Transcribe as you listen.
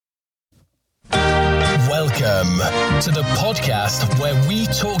Welcome to the podcast where we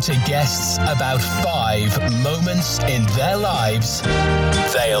talk to guests about 5 moments in their lives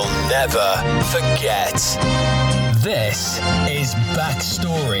they'll never forget. This is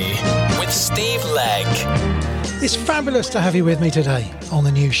Backstory with Steve Legg. It's fabulous to have you with me today on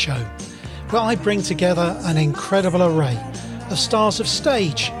the new show, where I bring together an incredible array of stars of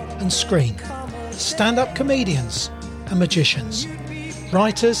stage and screen, stand-up comedians and magicians,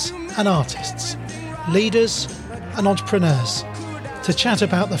 writers and artists, leaders and entrepreneurs, to chat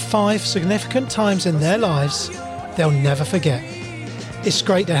about the 5 significant times in their lives they'll never forget. It's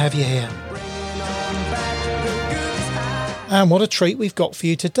great to have you here. And what a treat we've got for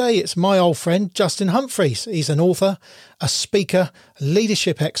you today. It's my old friend, Justin Humphreys. He's an author, a speaker,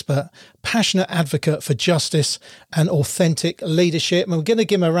 leadership expert, passionate advocate for justice and authentic leadership. And we're going to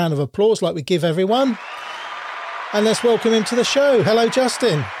give him a round of applause like we give everyone. And let's welcome him to the show. Hello,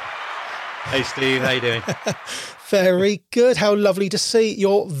 Justin. Hey, Steve. How you doing? Very good. How lovely to see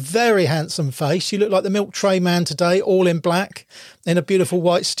your very handsome face. You look like the milk tray man today, all in black, in a beautiful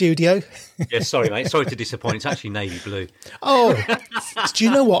white studio. Yeah, sorry, mate. Sorry to disappoint. It's actually navy blue. Oh, do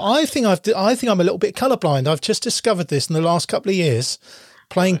you know what? I think I'm a little bit colourblind. I've just discovered this in the last couple of years,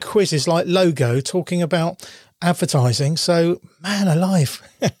 playing quizzes like Logo, talking about advertising. So, man alive,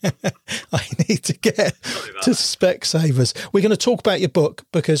 I need to get to Specsavers. We're going to talk about your book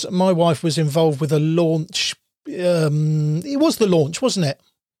because my wife was involved with a launch. It was the launch, wasn't it?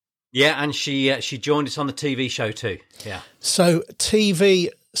 Yeah, and she joined us on the TV show too. Yeah. So TV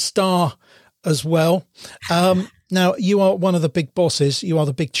star as well. Now, you are one of the big bosses. You are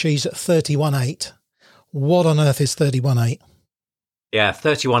the big cheese at 318. What on earth is 318? Yeah,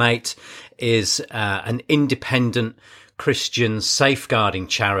 318 is an independent Christian safeguarding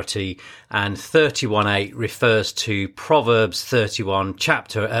charity, and 318 refers to Proverbs 31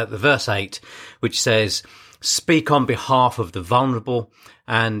 verse 8, which says, "Speak on behalf of the vulnerable,"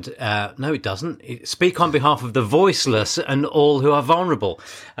 and no, it doesn't. Speak on behalf of the voiceless and all who are vulnerable.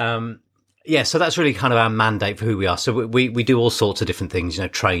 Yeah, so that's really kind of our mandate for who we are. So we do all sorts of different things,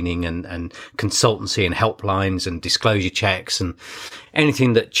 training and consultancy and helplines and disclosure checks and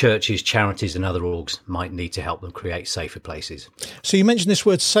anything that churches, charities and other orgs might need to help them create safer places. So you mentioned this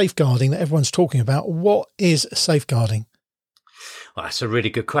word safeguarding that everyone's talking about. What is safeguarding? Well, that's a really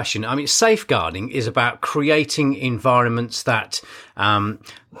good question. I mean, safeguarding is about creating environments that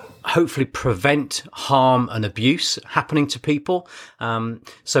hopefully prevent harm and abuse happening to people.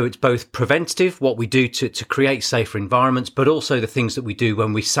 So it's both preventative, what we do to create safer environments, but also the things that we do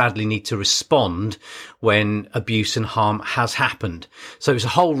when we sadly need to respond when abuse and harm has happened. So it's a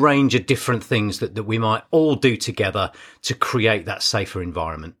whole range of different things that we might all do together to create that safer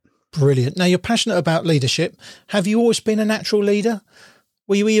environment. Brilliant. Now, you're passionate about leadership. Have you always been a natural leader?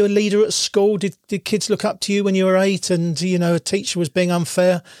 Were you a leader at school? Did kids look up to you when you were 8 and, a teacher was being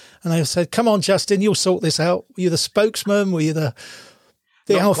unfair and they said, "Come on, Justin, you'll sort this out"? Were you the spokesman? Were you the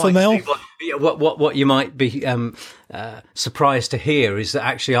alpha male? What you might be surprised to hear is that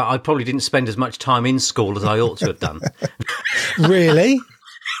actually I probably didn't spend as much time in school as I ought to have done. Really?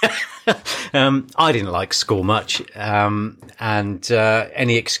 I didn't like school much, and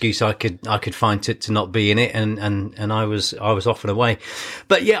any excuse I could find to not be in it, and I was off and away.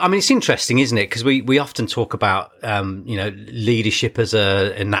 But yeah, I mean, it's interesting, isn't it? Because we often talk about leadership as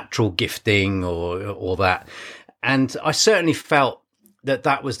a natural gifting or that, and I certainly felt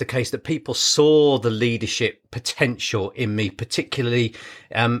that was the case, that people saw the leadership potential in me, particularly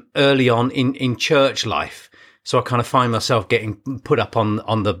early on in church life. So I kind of find myself getting put up on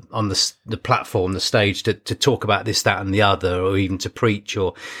the platform, the stage to talk about this, that and the other, or even to preach.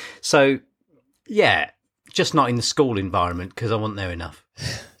 Or so, yeah, just not in the school environment because I wasn't there enough.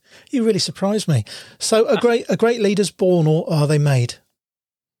 You really surprised me. So a great leader's born, or are they made?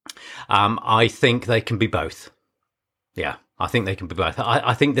 I think they can be both. Yeah, I think they can be both.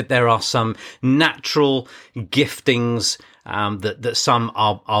 I think that there are some natural giftings that some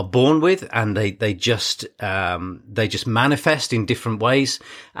are born with, and they just manifest in different ways.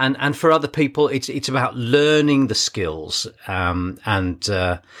 And for other people, it's about learning the skills and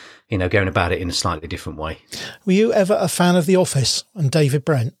going about it in a slightly different way. Were you ever a fan of The Office and David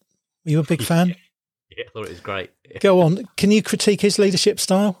Brent? Were you a big fan? Yeah, I thought it was great. Go on. Can you critique his leadership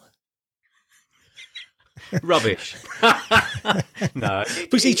style? Rubbish. No.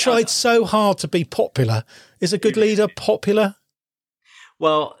 Because he tried so hard to be popular. Is a good leader popular?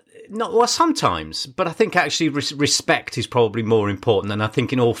 Well, not well sometimes, but I think actually respect is probably more important. And I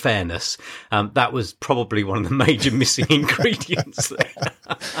think, in all fairness, that was probably one of the major missing ingredients there.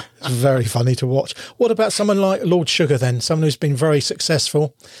 It's very funny to watch. What about someone like Lord Sugar then? Someone who's been very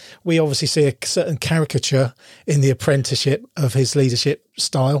successful. We obviously see a certain caricature in The Apprenticeship of his leadership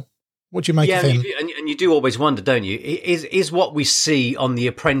style. What do you make of him? And you do always wonder, don't you? Is what we see on The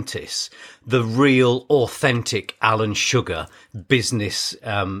Apprentice the real, authentic Alan Sugar, business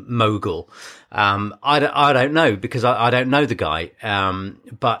mogul? I don't know, because I don't know the guy.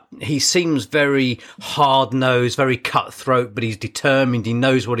 But he seems very hard-nosed, very cutthroat, but he's determined. He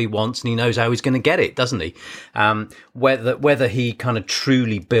knows what he wants and he knows how he's going to get it, doesn't he? Whether he kind of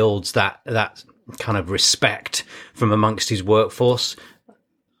truly builds that kind of respect from amongst his workforce,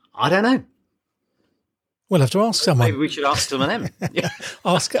 I don't know. We'll have to ask someone. Maybe we should ask some of them. Yeah.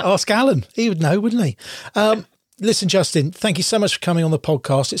 ask Alan. He would know, wouldn't he? Listen, Justin, thank you so much for coming on the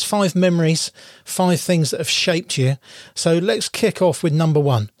podcast. It's 5 memories, 5 things that have shaped you. So let's kick off with number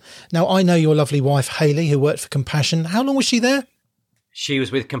 1. Now, I know your lovely wife, Hayley, who worked for Compassion. How long was she there? She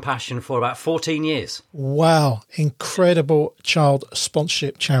was with Compassion for about 14 years. Wow. Incredible child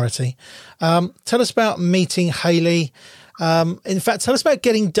sponsorship charity. Tell us about meeting Hayley. In fact, tell us about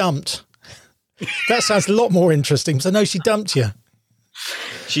getting dumped. That sounds a lot more interesting, because I know she dumped you.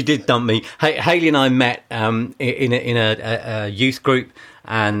 She did dump me. Hayley and I met in a youth group,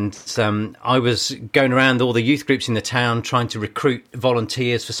 and I was going around all the youth groups in the town trying to recruit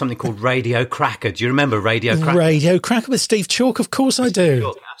volunteers for something called Radio Cracker. Do you remember Radio Cracker? Radio Cracker with Steve Chalk, of course I do.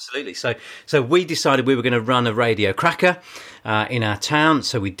 Chalk, absolutely. So we decided we were going to run a Radio Cracker in our town.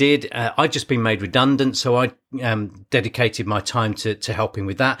 So we did. I'd just been made redundant, so I dedicated my time to helping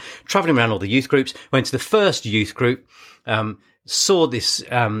with that, travelling around all the youth groups. Went to the first youth group, saw this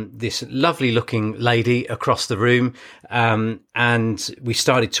lovely looking lady across the room, and we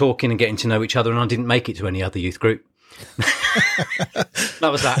started talking and getting to know each other, and I didn't make it to any other youth group. That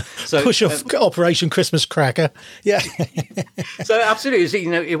was that. So push off Operation Christmas Cracker. Yeah. So absolutely,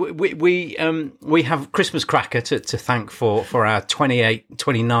 you know, we have Christmas Cracker to thank for our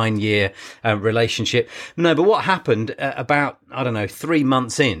 29 year relationship. No, but what happened about, I don't know, 3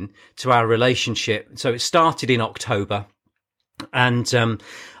 months in to our relationship. So it started in October, and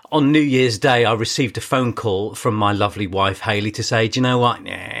on New Year's Day, I received a phone call from my lovely wife Hayley to say, "Do you know what?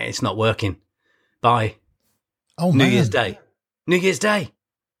 Nah, it's not working. Bye." Oh, New man. Year's Day. New Year's Day.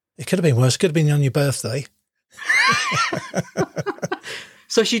 It could have been worse. Could have been on your birthday.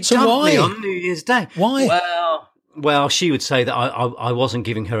 So she dumped why? me on New Year's Day. Why? Well, she would say that I wasn't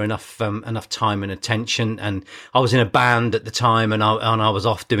giving her enough time and attention, and I was in a band at the time, and I was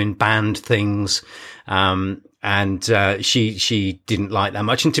off doing band things, and she didn't like that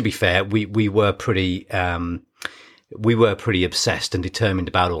much. And to be fair, we were pretty obsessed and determined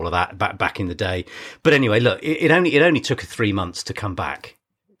about all of that back in the day. But anyway, look, it only took her 3 months to come back.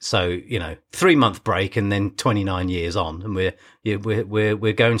 So, you know, 3-month break and then 29 years on, and we're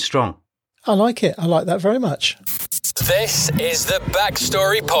going strong. I like it. I like that very much. This is the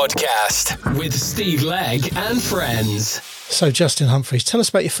Backstory Podcast with Steve Legg and friends. So, Justin Humphreys, tell us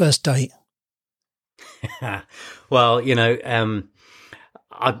about your first date. Well, you know,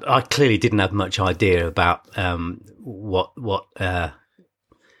 I clearly didn't have much idea about what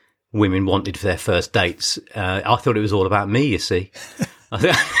women wanted for their first dates. I thought it was all about me, you see.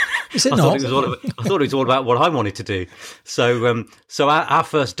 Is it I not? thought it was all about what I wanted to do. So our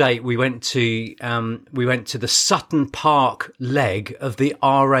first date, we went to the Sutton Park leg of the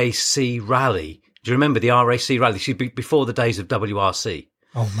RAC rally. Do you remember the RAC rally? Before the days of WRC.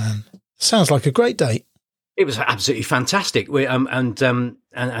 Oh man, sounds like a great date. It was absolutely fantastic. And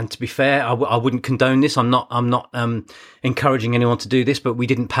to be fair, I wouldn't condone this. I'm not encouraging anyone to do this, but we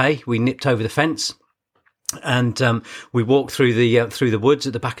didn't pay. We nipped over the fence, and we walked through the woods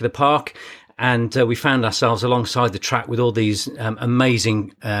at the back of the park, and we found ourselves alongside the track with all these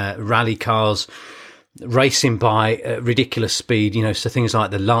amazing rally cars racing by at ridiculous speed, you know, so things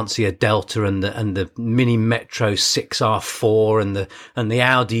like the Lancia Delta and the Mini Metro 6R4 and the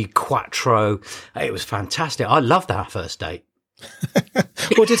Audi Quattro. It was fantastic. I loved our first date.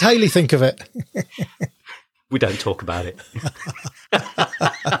 What did Hayley think of it? We don't talk about it.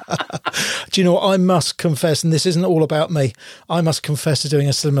 Do you know what? I must confess, and this isn't all about me, I must confess to doing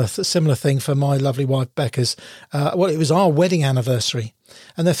a similar thing for my lovely wife, Becca's. Well, it was our wedding anniversary.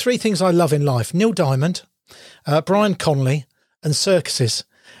 And there are 3 things I love in life: Neil Diamond, Brian Connolly, and circuses.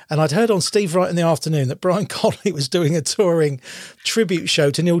 And I'd heard on Steve Wright in the Afternoon that Brian Connolly was doing a touring tribute show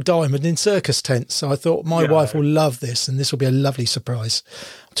to Neil Diamond in circus tents. So I thought my wife will love this, and this will be a lovely surprise.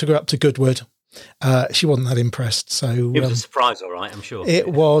 I took her up to Goodwood. She wasn't that impressed. So it was a surprise, all right, I'm sure. It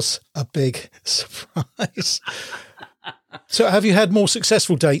was a big surprise. So have you had more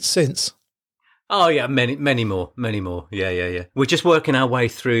successful dates since? Oh, yeah, many more. Yeah. We're just working our way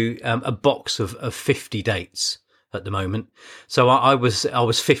through a box of 50 dates at the moment. So I was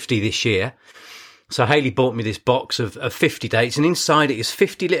 50 this year. So Hayley bought me this box of 50 dates, and inside it is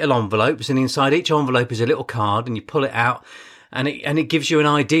 50 little envelopes, and inside each envelope is a little card, and you pull it out, and it gives you an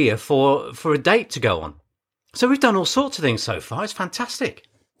idea for a date to go on. So we've done all sorts of things so far. It's fantastic.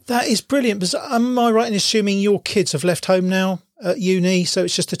 That is brilliant. But am I right in assuming your kids have left home now at uni, so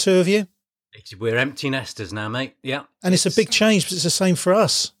it's just the two of you? We're empty nesters now, mate. Yeah. And it's a big change, but it's the same for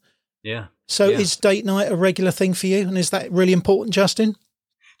us. Yeah. So is date night a regular thing for you? And is that really important, Justin?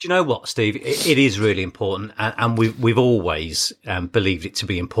 Do you know what, Steve? It is really important, and we've always believed it to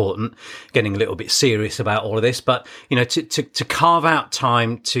be important. Getting a little bit serious about all of this, but to carve out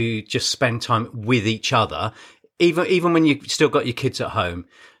time to just spend time with each other, even when you've still got your kids at home,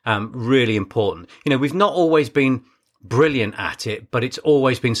 really important. We've not always been brilliant at it, but it's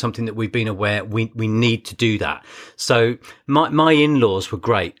always been something that we've been aware we need to do that. So my in-laws were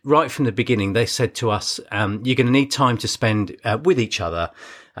great right from the beginning. They said to us, "You're going to need time to spend with each other."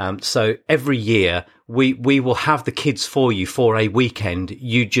 So every year we will have the kids for you for a weekend.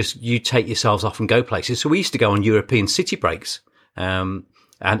 You take yourselves off and go places. So we used to go on European city breaks, and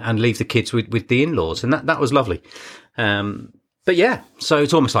leave the kids with the in-laws. And that was lovely. But yeah, so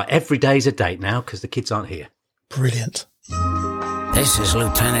it's almost like every day's a date now because the kids aren't here. Brilliant. This is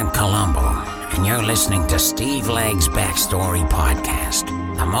Lieutenant Columbo, and you're listening to Steve Legg's Backstory Podcast.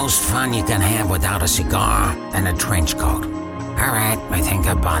 The most fun you can have without a cigar and a trench coat. All right, I think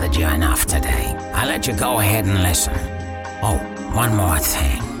I bothered you enough today. I'll let you go ahead and listen. Oh, one more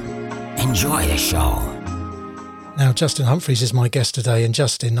thing. Enjoy the show. Now, Justin Humphreys is my guest today. And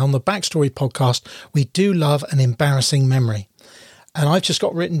Justin, on the Backstory Podcast, we do love an embarrassing memory. And I've just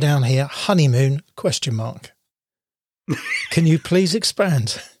got written down here, honeymoon, ? Can you please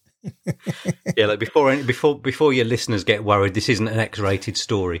expand? Yeah, like before your listeners get worried, this isn't an X-rated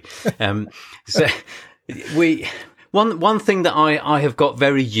story. So one thing that I have got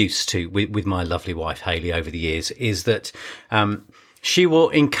very used to with my lovely wife Hayley over the years is that she will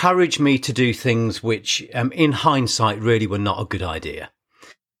encourage me to do things which, in hindsight, really were not a good idea.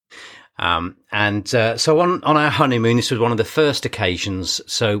 So on our honeymoon, this was one of the first occasions.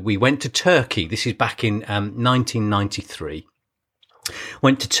 So we went to Turkey. This is back in 1993.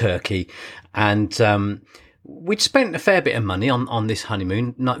 Went to Turkey, and we'd spent a fair bit of money on this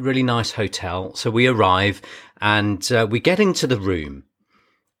honeymoon. Not really nice hotel. So we arrive and we get into the room,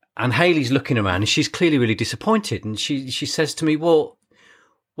 and Hayley's looking around, and she's clearly really disappointed. And she says to me, "Well,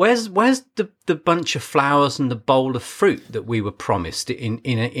 where's the bunch of flowers and the bowl of fruit that we were promised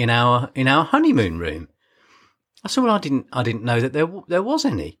in our honeymoon room?" I said, "Well, I didn't know that there was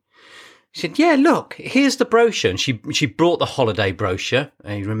any." She said, "Yeah, look, here's the brochure." And she brought the holiday brochure.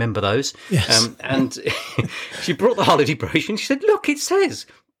 You remember those? Yes. And she brought the holiday brochure, and she said, "Look, it says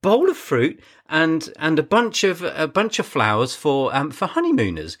bowl of fruit and a bunch of flowers for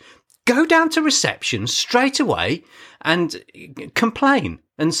honeymooners. Go down to reception straight away and complain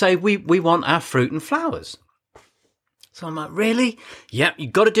and say we want our fruit and flowers." So I'm like, "Really? Yep,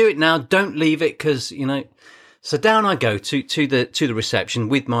 you've got to do it now. Don't leave it because, So down I go to the reception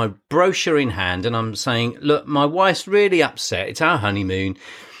with my brochure in hand, and I'm saying, "Look, my wife's really upset. It's our honeymoon.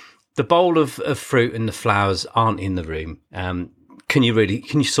 The bowl of fruit and the flowers aren't in the room. Can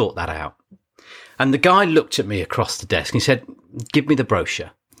you sort that out?" And the guy looked at me across the desk and he said, "Give me the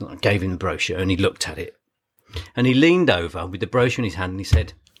brochure." I gave him the brochure, and he looked at it, and he leaned over with the brochure in his hand, and he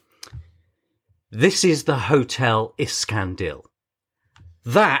said, "This is the Hotel Iskandil.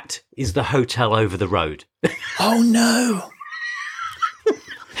 That is the hotel over the road." Oh, no.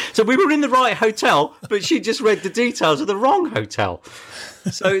 So we were in the right hotel, but she just read the details of the wrong hotel.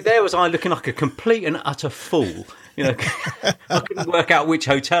 So there was I looking like a complete and utter fool. I couldn't work out which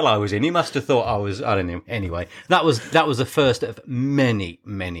hotel I was in. He must have thought I was, I don't know. Anyway, that was the first of many,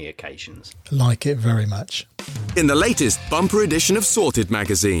 many occasions. Like it very much. In the latest bumper edition of Sorted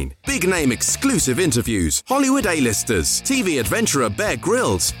magazine, big name exclusive interviews, Hollywood A-listers, TV adventurer Bear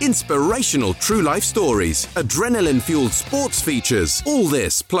Grylls, inspirational true life stories, adrenaline-fueled sports features, all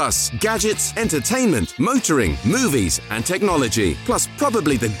this plus gadgets, entertainment, motoring, movies and technology, plus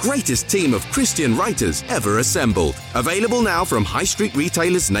probably the greatest team of Christian writers ever assembled. Available now from high street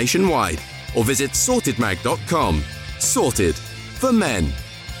retailers nationwide, or visit sortedmag.com. Sorted. For men.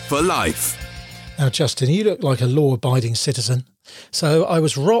 For life. Now, Justin, you look like a law-abiding citizen. So I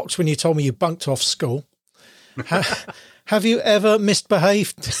was rocked when you told me you bunked off school. Have you ever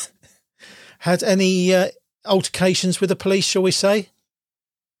misbehaved? had any altercations with the police, shall we say?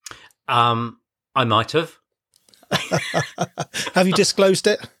 I might have. Have you disclosed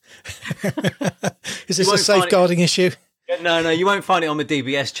it? Is this a safeguarding issue? No, you won't find it on the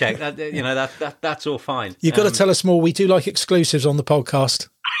DBS check. That's all fine. You've got to tell us more. We do like exclusives on the podcast.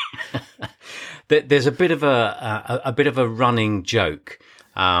 There's a bit of a running joke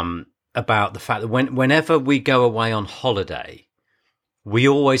about the fact that whenever we go away on holiday, we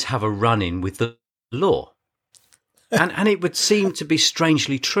always have a run-in with the law, and it would seem to be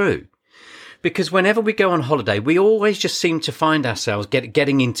strangely true. Because whenever we go on holiday, we always just seem to find ourselves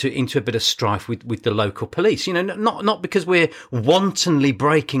getting into a bit of strife with the local police. Not because we're wantonly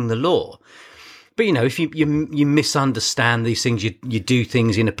breaking the law, but if you misunderstand these things, you do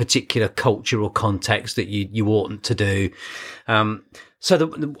things in a particular cultural context that you oughtn't to do. So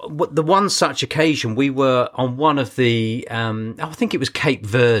the one such occasion, we were on one of the I think it was Cape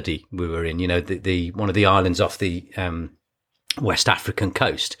Verde we were in. The one of the islands off the West African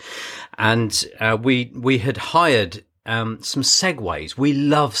coast, and we had hired some Segways. We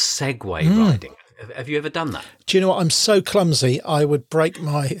love Segway riding. Have you ever done that? Do you know what? I'm so clumsy, I would break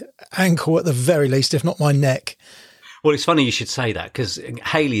my ankle at the very least, if not my neck. Well, it's funny you should say that, because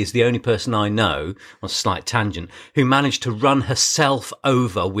Hayley is the only person I know, on a slight tangent, who managed to run herself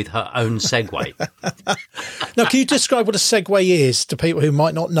over with her own Segway. Now, can you describe what a Segway is to people who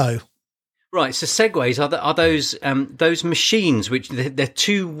might not know? Right, so Segways are those machines which they're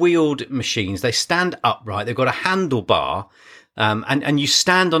two-wheeled machines. They stand upright. They've got a handlebar, and you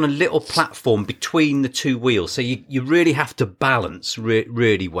stand on a little platform between the two wheels. So you really have to balance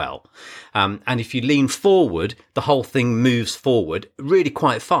really well. And if you lean forward, the whole thing moves forward really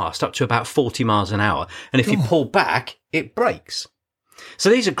quite fast, up to about 40 miles an hour. And if you pull back, it brakes. So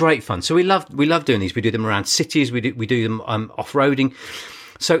these are great fun. So we love doing these. We do them around cities. We do them off-roading.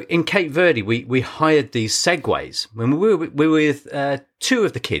 So in Cape Verde, we hired these Segways when we were with two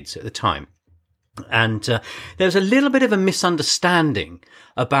of the kids at the time. And there was a little bit of a misunderstanding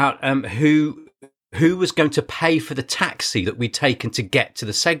about who was going to pay for the taxi that we'd taken to get to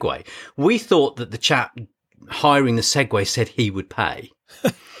the Segway. We thought that the chap hiring the Segway said he would pay.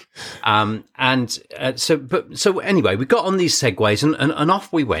 So anyway, we got on these Segways and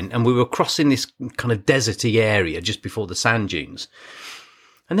off we went, and we were crossing this kind of deserty area just before the sand dunes.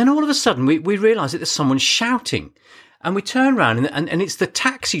 And then all of a sudden we realised that there's someone shouting, and we turn around and it's the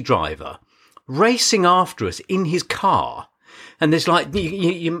taxi driver racing after us in his car. And there's like,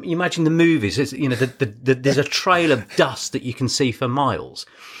 you imagine the movies, there's a trail of dust that you can see for miles.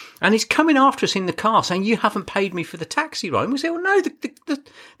 And he's coming after us in the car saying, "You haven't paid me for the taxi ride." And we say, "Well, no, the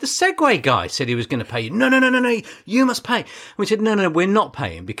Segway guy said he was going to pay you." No, you must pay. And we said, no, we're not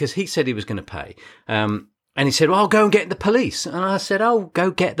paying, because he said he was going to pay. And he said, "Well, I'll go and get the police." And I said, "Oh, go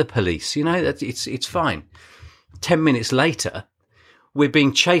get the police. It's fine." 10 minutes later, we're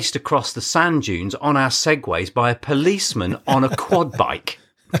being chased across the sand dunes on our Segways by a policeman on a quad bike.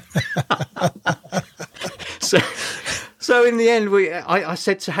 So in the end, I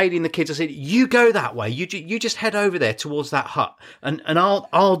said to Hayley and the kids, I said, "You go that way. You just head over there towards that hut, and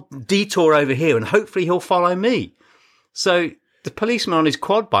I'll detour over here, and hopefully he'll follow me." So the policeman on his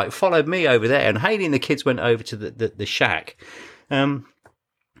quad bike followed me over there, and Hayley and the kids went over to the shack.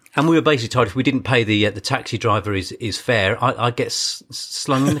 And we were basically told if we didn't pay the taxi driver his fare, I'd get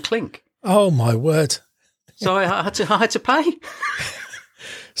slung in the clink. Oh, my word. So I had to pay.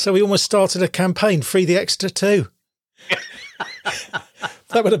 So we almost started a campaign, free the extra two.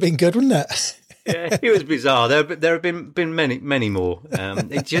 That would have been good, wouldn't it? Yeah, it was bizarre. There have been many more. I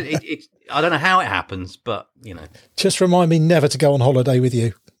don't know how it happens, but Just remind me never to go on holiday with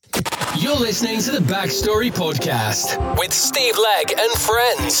you. You're listening to the Backstory Podcast with Steve Legg and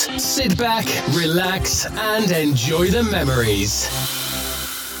friends. Sit back, relax, and enjoy the memories.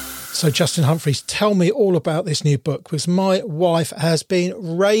 So, Justin Humphreys, tell me all about this new book, because my wife has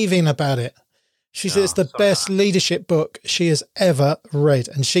been raving about it. She says it's the best leadership book she has ever read,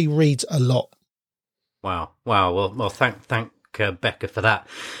 and she reads a lot. Wow. Well, thank Becca for that.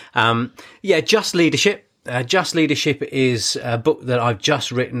 Just Leadership. Just Leadership is a book that I've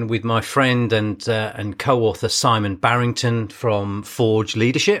just written with my friend and co-author Simon Barrington from Forge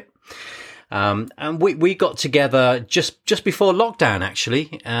Leadership. And we got together just before lockdown,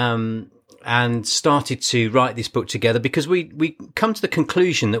 actually, and started to write this book together because we come to the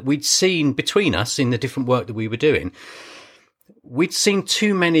conclusion that we'd seen between us in the different work that we were doing, we'd seen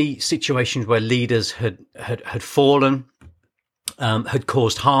too many situations where leaders had fallen, had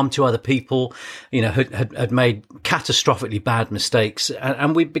caused harm to other people, had made catastrophically bad mistakes.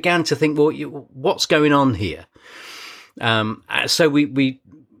 And we began to think, well, what's going on here? So we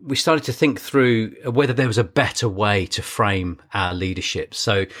we started to think through whether there was a better way to frame our leadership.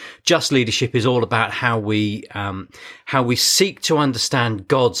 So Just Leadership is all about how we seek to understand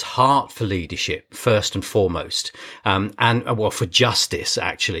God's heart for leadership first and foremost, for justice,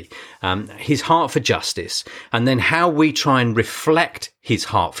 actually, his heart for justice, and then how we try and reflect his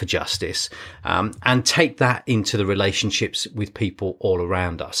heart for justice, and take that into the relationships with people all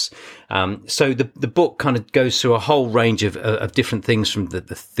around us. So the book kind of goes through a whole range of different things, from the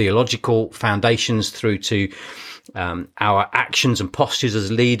theological foundations through to our actions and postures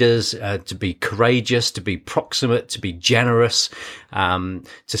as leaders, to be courageous, to be proximate, to be generous, to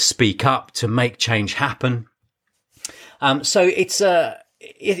speak up, to make change happen. So it's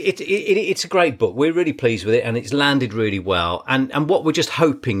a great book. We're really pleased with it, and it's landed really well. And what we're just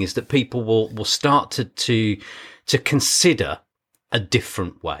hoping is that people will start to consider a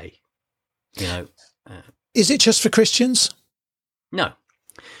different way. Is it just for Christians?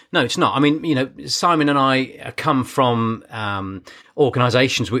 No, it's not. I mean, Simon and I come from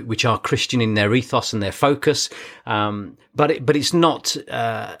organisations which are Christian in their ethos and their focus, but it's not.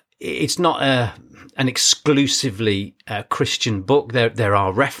 It's not an exclusively Christian book. There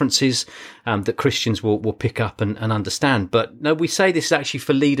are references that Christians will pick up and understand. But no, we say this is actually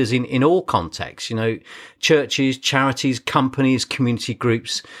for leaders in all contexts. Churches, charities, companies, community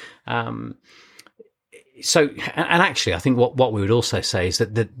groups. So, and actually, I think what we would also say is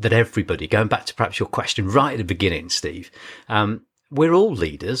that everybody, going back to perhaps your question right at the beginning, Steve, we're all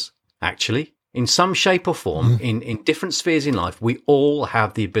leaders, actually, in some shape or form, in different spheres in life. We all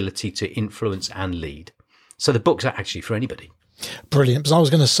have the ability to influence and lead. So the book's actually for anybody. Brilliant. Because I was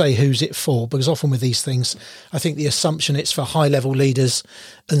going to say, who's it for? Because often with these things, I think the assumption it's for high-level leaders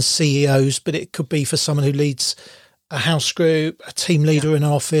and CEOs, but it could be for someone who leads a house group, a team leader in an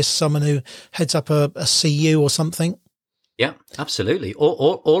office, someone who heads up a CU or something. Yeah, absolutely.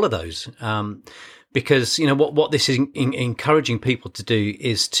 All of those. Because, what this is encouraging people to do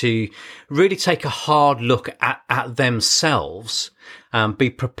is to really take a hard look at themselves, be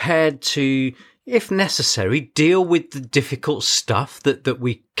prepared to, if necessary, deal with the difficult stuff that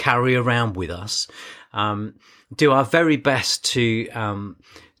we carry around with us, do our very best to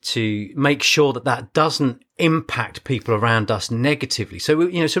make sure that doesn't impact people around us negatively. So,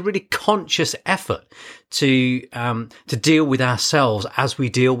 it's a really conscious effort to deal with ourselves as we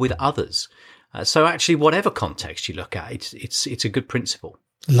deal with others. So actually, whatever context you look at, it's a good principle.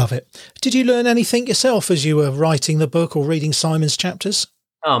 Love it. Did you learn anything yourself as you were writing the book or reading Simon's chapters?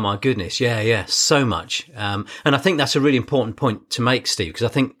 Oh my goodness. Yeah. So much. And I think that's a really important point to make, Steve, because I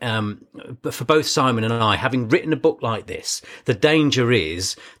think, for both Simon and I, having written a book like this, the danger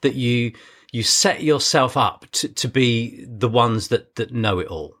is that you set yourself up to be the ones that know it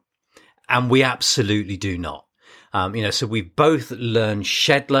all. And we absolutely do not. So we've both learned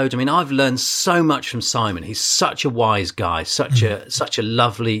shed loads. I mean, I've learned so much from Simon. He's such a wise guy, such a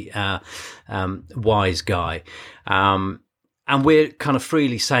lovely, wise guy. And we're kind of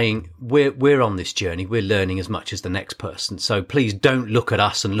freely saying we're on this journey. We're learning as much as the next person. So please don't look at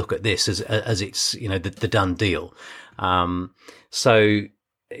us and look at this as it's, the done deal. So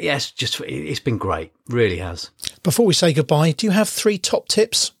yes, it's been great. Really has. Before we say goodbye, do you have 3 top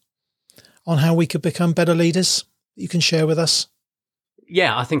tips on how we could become better leaders that you can share with us?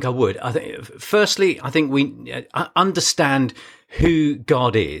 Yeah, I think I would. Firstly, I think we understand who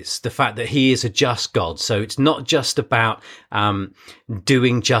God is, the fact that he is a just God. So it's not just about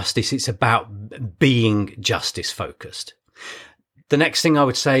doing justice, it's about being justice focused. The next thing I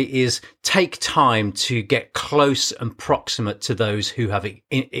would say is take time to get close and proximate to those who have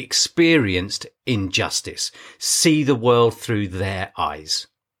experienced injustice. See the world through their eyes.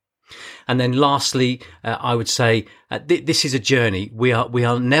 And then lastly, I would say this is a journey. We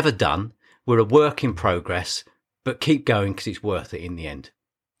are never done. We're a work in progress, but keep going because it's worth it in the end.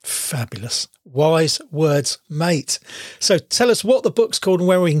 Fabulous. Wise words, mate. So tell us what the book's called and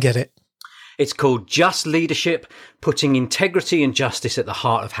where we can get it. It's called Just Leadership, Putting Integrity and Justice at the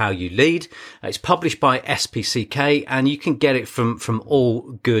Heart of How You Lead. It's published by SPCK, and you can get it from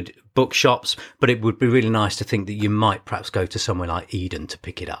all good bookshops, but it would be really nice to think that you might perhaps go to somewhere like Eden to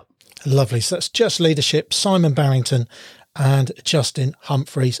pick it up. Lovely. So that's Just Leadership, Simon Barrington and Justin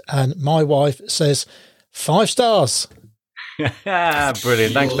Humphreys. And my wife says 5 stars.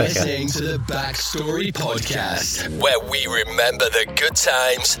 Brilliant. Thanks, Becca. Listening to the Backstory Podcast, where we remember the good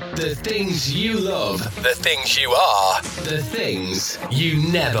times, the things you love, the things you are, the things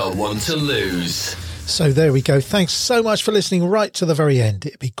you never want to lose. So there we go. Thanks so much for listening right to the very end.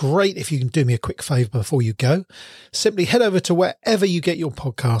 It'd be great if you can do me a quick favour before you go. Simply head over to wherever you get your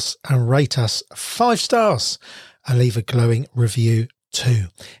podcasts and rate us 5 stars and leave a glowing review too.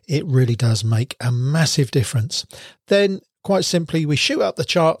 It really does make a massive difference. Then, quite simply, we shoot up the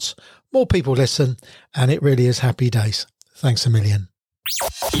charts, more people listen, and it really is happy days. Thanks a million.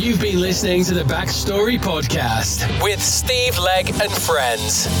 You've been listening to the Backstory Podcast with Steve Legg and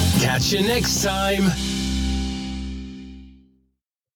friends. Catch you next time.